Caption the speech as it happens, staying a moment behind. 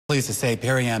Pleased to say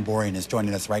Perianne Boring is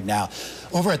joining us right now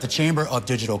over at the Chamber of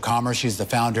Digital Commerce. She's the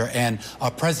founder and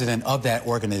president of that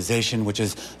organization, which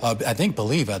is,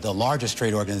 believe the largest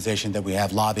trade organization that we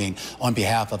have lobbying on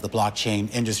behalf of the blockchain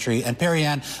industry. And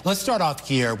Perianne, let's start off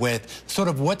here with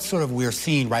what we're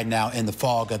seeing right now in the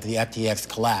fog of the FTX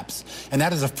collapse. And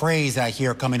that is a phrase I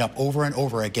hear coming up over and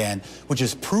over again, which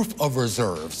is proof of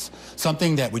reserves,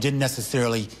 something that we didn't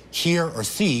necessarily hear or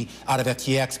see out of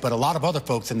FTX, but a lot of other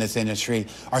folks in this industry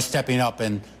are stepping up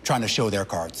and trying to show their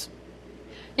cards.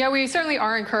 Yeah, we certainly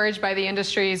are encouraged by the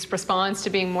industry's response to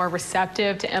being more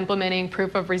receptive to implementing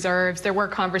proof of reserves. There were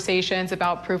conversations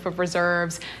about proof of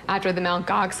reserves after the Mt.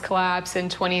 Gox collapse in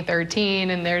 2013,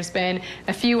 and there's been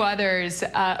a few others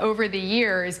over the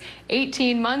years.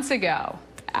 18 months ago,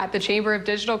 at the Chamber of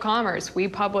Digital Commerce, we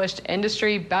published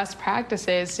industry best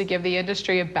practices to give the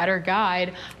industry a better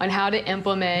guide on how to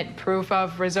implement proof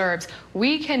of reserves.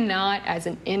 We cannot, as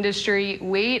an industry,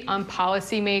 wait on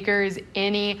policymakers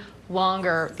any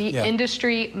longer. The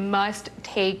industry must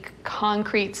take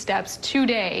concrete steps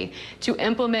today to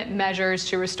implement measures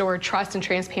to restore trust and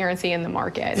transparency in the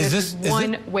market. This is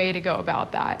one way to go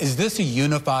about that. Is this a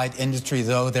unified industry,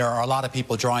 though? There are a lot of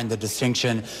people drawing the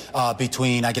distinction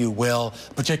between, I guess you will,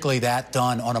 particularly that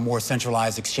done on a more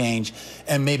centralized exchange,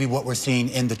 and maybe what we're seeing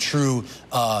in the true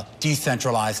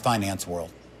decentralized finance world.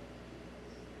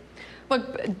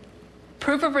 Look,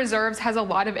 proof of reserves has a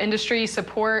lot of industry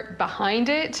support behind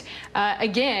it.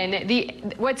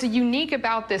 Again, what's unique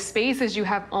about this space is you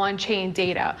have on-chain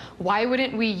data. Why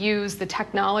wouldn't we use the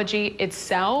technology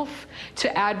itself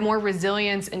to add more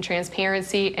resilience and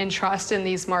transparency and trust in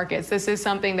these markets? This is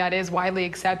something that is widely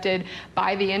accepted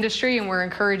by the industry, and we're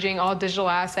encouraging all digital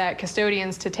asset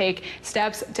custodians to take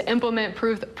steps to implement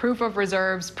proof of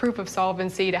reserves, proof of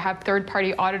solvency, to have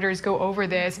third-party auditors go over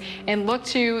this and look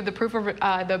to the proof of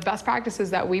the best practices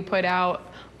that we put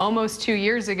out almost 2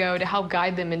 years ago to help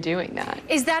guide them in doing that.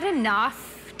 Is that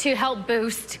enough to help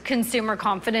boost consumer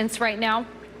confidence right now?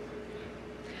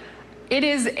 It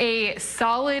is a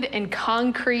solid and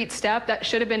concrete step that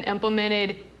should have been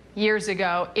implemented years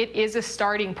ago. It is a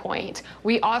starting point.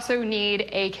 We also need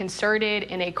a concerted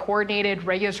and a coordinated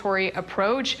regulatory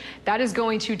approach. That is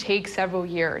going to take several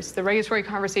years. The regulatory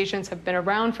conversations have been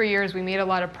around for years. We made a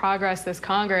lot of progress this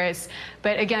Congress.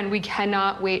 But again, we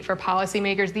cannot wait for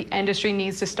policymakers. The industry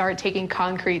needs to start taking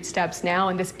concrete steps now,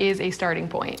 and this is a starting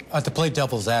point. To play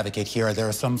devil's advocate here, there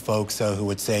are some folks who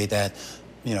would say that,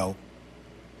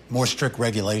 more strict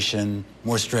regulation,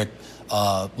 more strict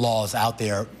laws out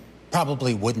there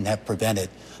probably wouldn't have prevented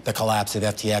the collapse of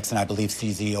FTX, and I believe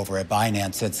CZ over at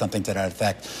Binance said something to that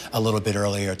effect a little bit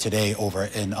earlier today over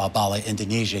in Bali,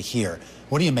 Indonesia here.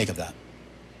 What do you make of that?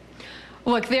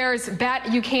 Look,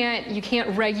 you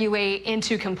can't regulate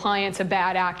into compliance a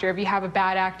bad actor. If you have a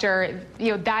bad actor,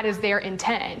 that is their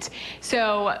intent.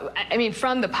 So, I mean,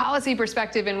 from the policy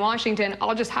perspective in Washington,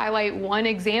 I'll just highlight one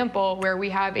example where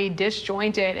we have a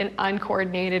disjointed and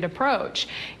uncoordinated approach.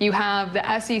 You have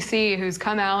the SEC, who's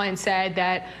come out and said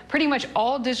that pretty much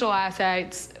all digital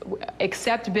assets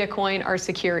except Bitcoin are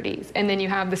securities. And then you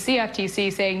have the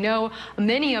CFTC saying, no,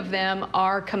 many of them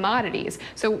are commodities.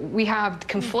 So we have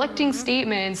conflicting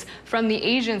statements from the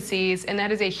agencies, and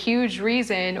that is a huge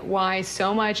reason why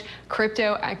so much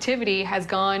crypto activity has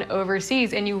gone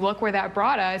overseas. And you look where that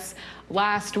brought us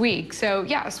last week. So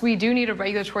yes, we do need a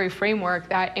regulatory framework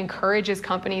that encourages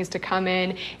companies to come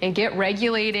in and get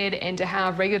regulated and to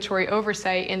have regulatory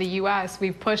oversight. In the US,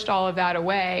 we've pushed all of that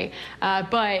away.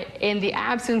 But in the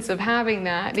absence of having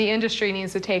that, the industry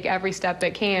needs to take every step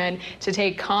it can to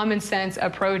take common sense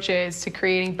approaches to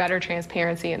creating better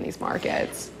transparency in these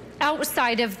markets.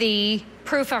 Outside of the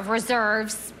proof of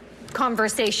reserves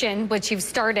conversation, which you've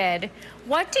started,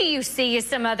 what do you see as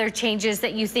some other changes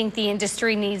that you think the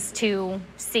industry needs to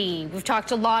see? We've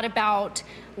talked a lot about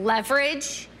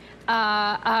leverage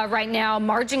right now,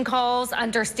 margin calls,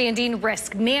 understanding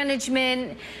risk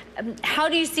management. How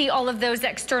do you see all of those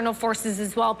external forces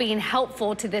as well being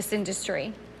helpful to this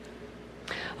industry?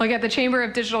 Look, at the Chamber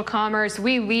of Digital Commerce,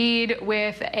 we lead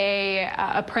with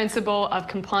a principle of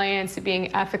compliance,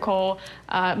 being ethical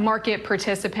market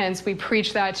participants. We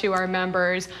preach that to our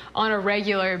members on a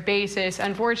regular basis.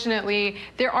 Unfortunately,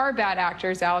 there are bad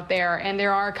actors out there, and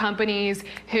there are companies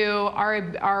who are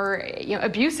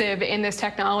abusive in this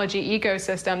technology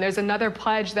ecosystem. There's another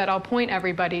pledge that I'll point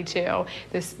everybody to.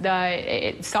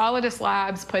 Solidus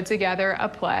Labs put together a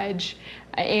pledge,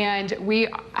 and we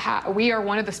are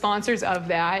one of the sponsors of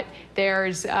that.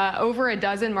 There's over a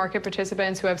dozen market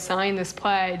participants who have signed this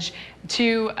pledge,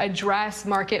 to address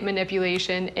market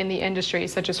manipulation in the industry,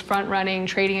 such as front running,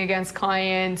 trading against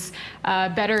clients,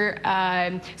 better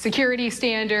security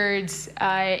standards,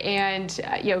 and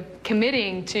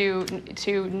committing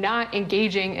to not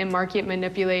engaging in market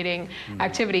manipulating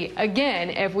activity.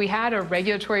 Again, if we had a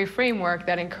regulatory framework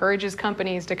that encourages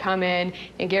companies to come in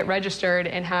and get registered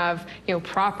and have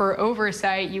proper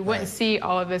oversight, you wouldn't see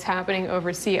all of this happening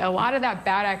overseas. A lot of that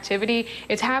bad activity,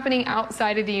 it's happening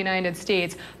outside of the United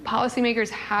States. Policymakers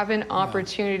have an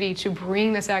opportunity to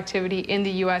bring this activity in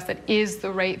the U.S. That is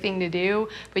the right thing to do,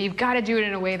 but you've got to do it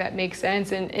in a way that makes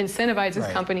sense and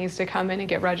incentivizes companies to come in and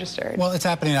get registered. Well, it's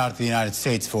happening out of the United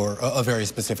States for a very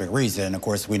specific reason. Of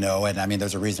course, we know, and I mean,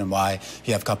 there's a reason why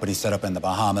you have companies set up in the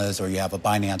Bahamas, or you have a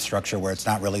Binance structure where it's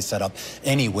not really set up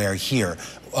anywhere here.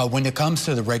 When it comes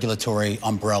to the regulatory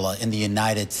umbrella in the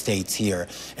United States here,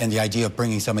 and the idea of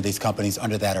bringing some of these companies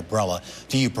under that umbrella,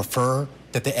 do you prefer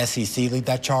that the SEC lead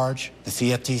that charge, the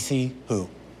CFTC, who?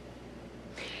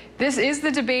 This is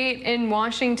the debate in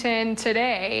Washington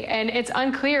today, and it's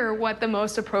unclear what the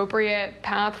most appropriate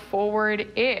path forward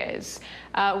is.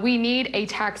 We need a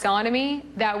taxonomy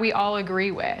that we all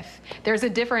agree with. There's a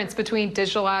difference between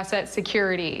digital asset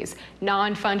securities,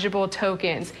 non-fungible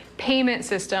tokens, payment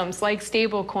systems like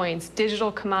stablecoins,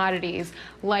 digital commodities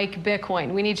like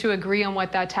Bitcoin. We need to agree on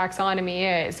what that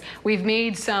taxonomy is. We've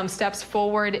made some steps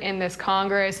forward in this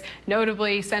Congress.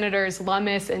 Notably, Senators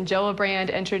Lummis and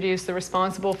Gillibrand introduced the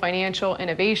Responsible Financial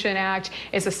Innovation Act.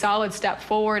 It's a solid step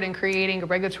forward in creating a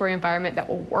regulatory environment that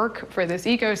will work for this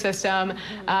ecosystem.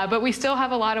 But we still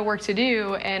have a lot of work to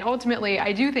do, and ultimately,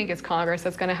 I do think it's Congress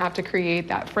that's going to have to create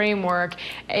that framework.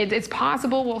 It's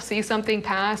possible we'll see something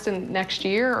passed in next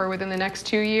year or within the next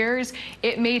 2 years.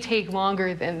 It may take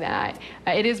longer than that.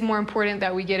 It is more important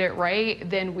that we get it right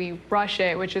than we rush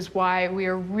it, which is why we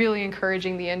are really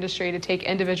encouraging the industry to take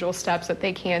individual steps that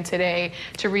they can today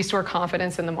to restore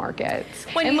confidence in the markets.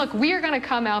 And look, we are going to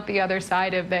come out the other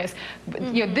side of this.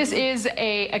 This is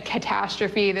a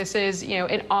catastrophe. This is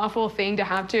an awful thing to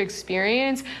have to experience.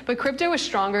 But crypto is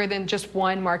stronger than just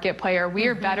one market player. We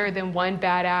are better than one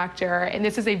bad actor, and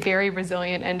this is a very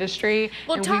resilient industry.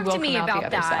 Well, and talk we will to me come out about the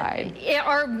other that. side.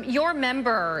 Are your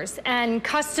members and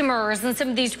customers and some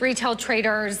of these retail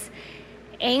traders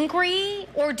angry,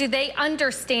 or do they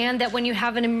understand that when you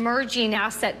have an emerging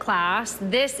asset class,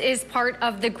 this is part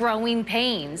of the growing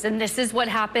pains, and this is what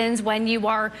happens when you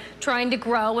are trying to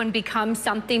grow and become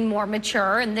something more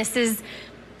mature, and this is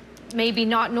maybe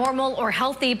not normal or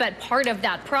healthy, but part of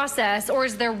that process? Or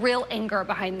is there real anger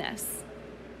behind this?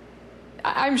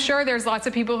 I'm sure there's lots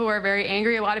of people who are very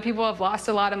angry. A lot of people have lost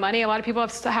a lot of money. A lot of people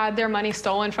have had their money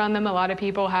stolen from them. A lot of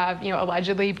people have,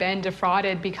 allegedly been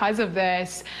defrauded because of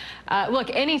this. Look,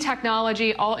 any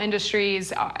technology, all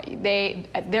industries,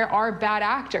 there are bad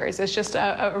actors. It's just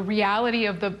a reality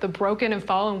of the broken and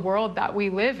fallen world that we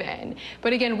live in.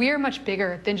 But again, we are much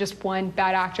bigger than just one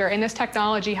bad actor, and this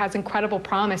technology has incredible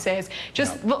promises.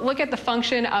 Just look at the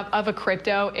function of a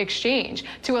crypto exchange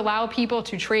to allow people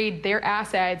to trade their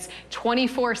assets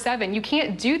 24/7. You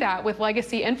can't do that with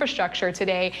legacy infrastructure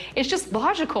today. It's just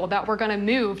logical that we're going to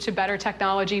move to better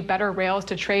technology, better rails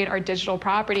to trade our digital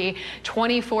property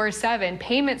 24/7.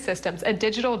 Payment systems, a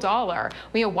digital dollar.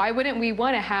 Why wouldn't we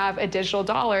want to have a digital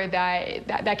dollar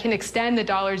that can extend the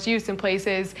dollar's use in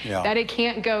places that it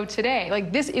can't go today?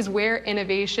 Like, this is where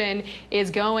innovation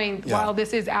is going. While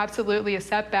this is absolutely a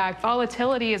setback,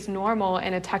 volatility is normal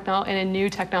in a new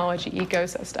technology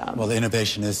ecosystem. Well, the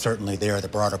innovation is certainly there. The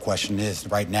broader question is,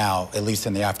 right now, at least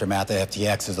in the aftermath of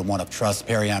FTX, is the one of trust.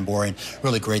 Perianne Boring,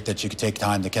 really great that you could take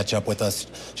time to catch up with us.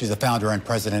 She's the founder and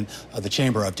president of the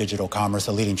Chamber of Digital Commerce,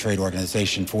 a leading trade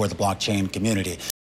organization for the blockchain community.